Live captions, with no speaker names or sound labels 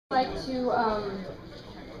Like to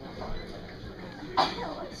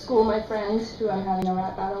school my friend who I'm having a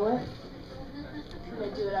rap battle with. I'm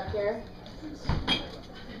gonna do it up here.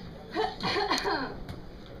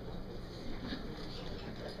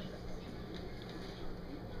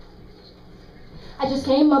 I just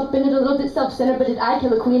came up in it a little bit self-centered, but did I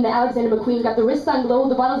kill a queen? The Alexander McQueen got the wrists on glow,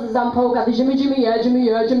 the bottles is on pole, got the Jimmy, yeah, Jimmy,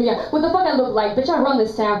 yeah, Jimmy, yeah. What the fuck I look like? Bitch, I run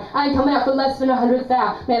this town. I ain't coming out for less than 100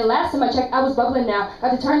 thou. Man, last time I checked, I was bubbling now.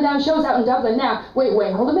 Got to turn down shows out in Dublin now. Wait,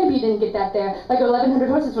 hold on, maybe you didn't get that there. Like 1,100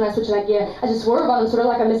 horses when I switch that gear. I just swerve on them, sort of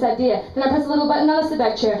like I miss that deer. Then I press a little button on a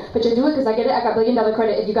sit-back chair. But you do it because I get it, I got $1 billion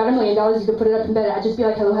credit. If you got $1 million, you could put it up in bed. I'd just be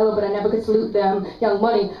like, hello, hello, but I never could salute them. Young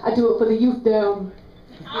money, I do it for the youth down.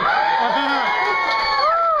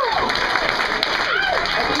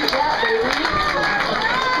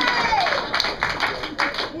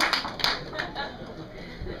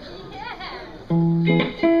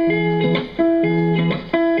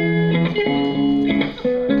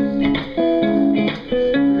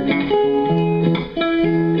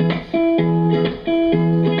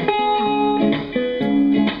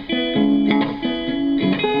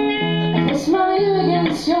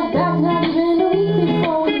 Your back, not even a week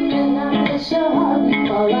before we met. Now it's your heartbeat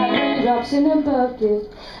fall like raindrops in a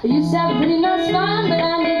bucket. I used to have a pretty nice smile, but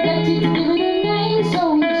I neglected to give it a name.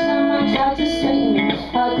 So each time I tried to straighten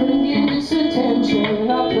it, I couldn't get its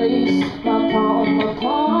attention. I placed my palm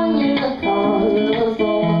upon your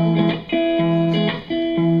collarbone,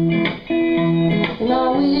 and I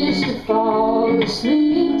wish to fall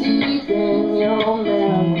asleep deep in your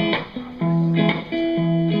memory.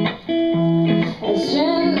 As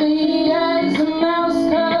gently as a mouse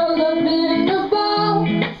curled up in a ball,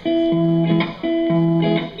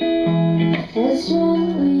 as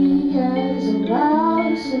gently as a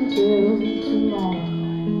mouse until tomorrow.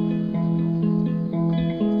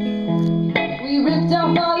 We ripped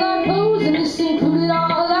off all our clothes and this included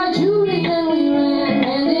all our jewelry. Then we ran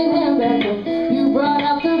hand in hand back when you brought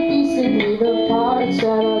out the beast in me, the parts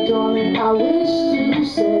that are dormant. I wish to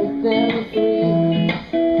set them free.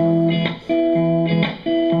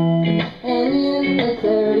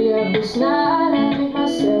 This night I make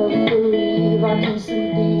myself believe I can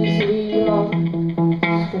sleep easily alone.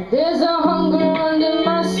 But there's a hunger under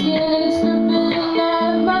my skin and it's gripping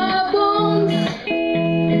at my bones.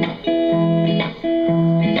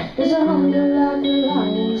 There's a hunger like a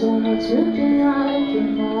lion's and it's ripping right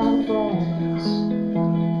through my bones.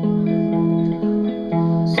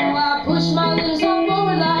 So I push my limbs all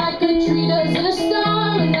forward like a tree does in a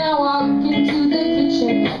storm, and I walk into the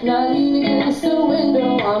kitchen and I lean against the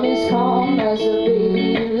window. I'm as calm as a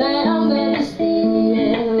baby lamb that is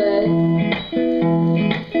being led.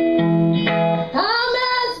 I'm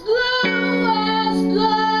as blue as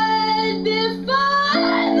blood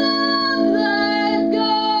before the blood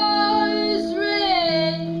goes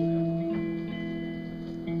red.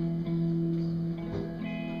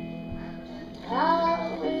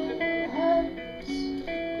 How it hurts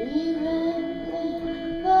even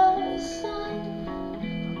in the sun.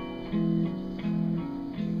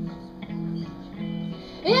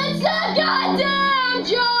 It's a goddamn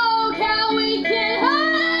joke how we can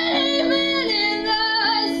hide even in the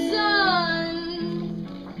sun.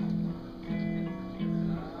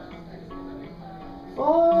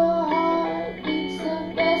 For a heart beats the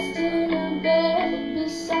best in a bed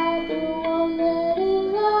beside the one that it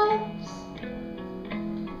loves.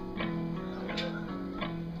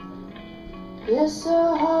 Yes, a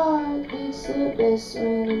heart beats the best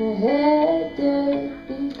when the head that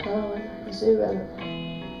becomes irrelevant.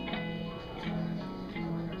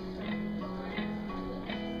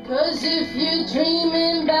 'Cause if you're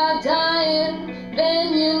dreaming about dying,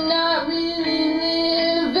 then you're not really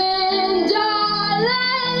living,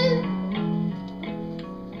 darling.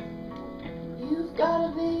 You've gotta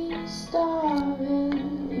be starving,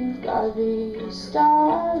 you've gotta be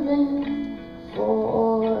starving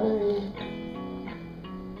for it.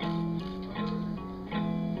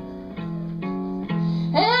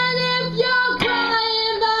 And if you're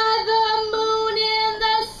crying by the moon in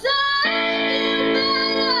the sun, you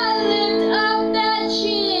better lift up that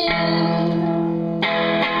chin.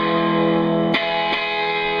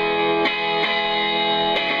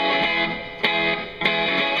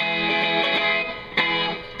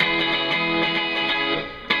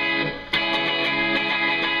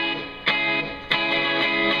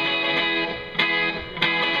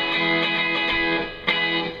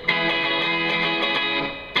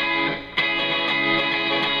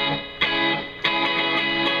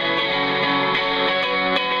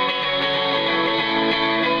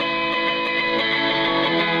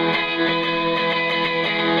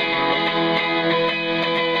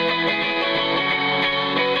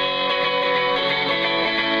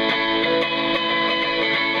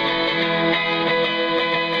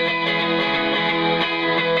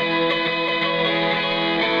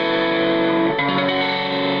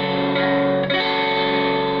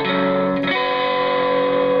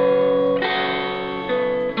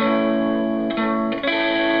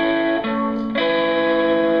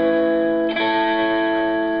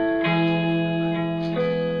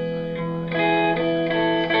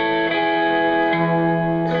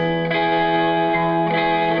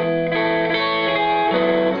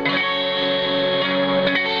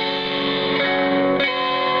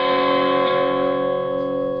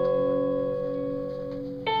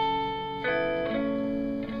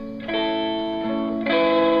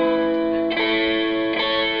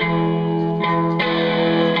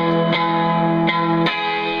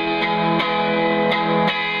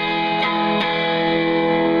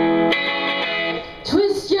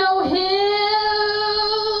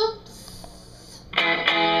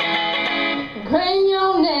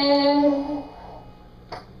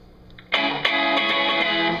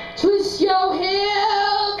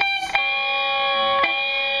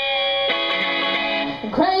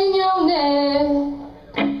 Crane your neck.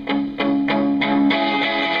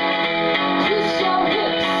 Twist your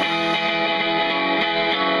hips.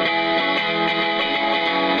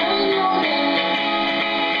 Crane your neck.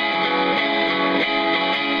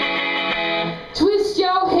 Twist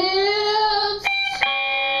your hips.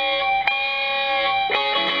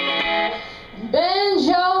 Bend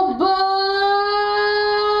your butt.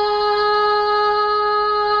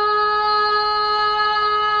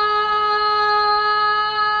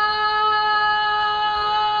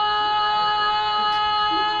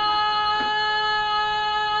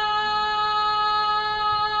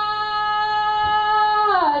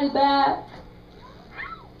 Back.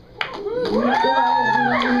 You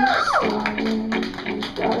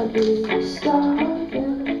gotta be a star.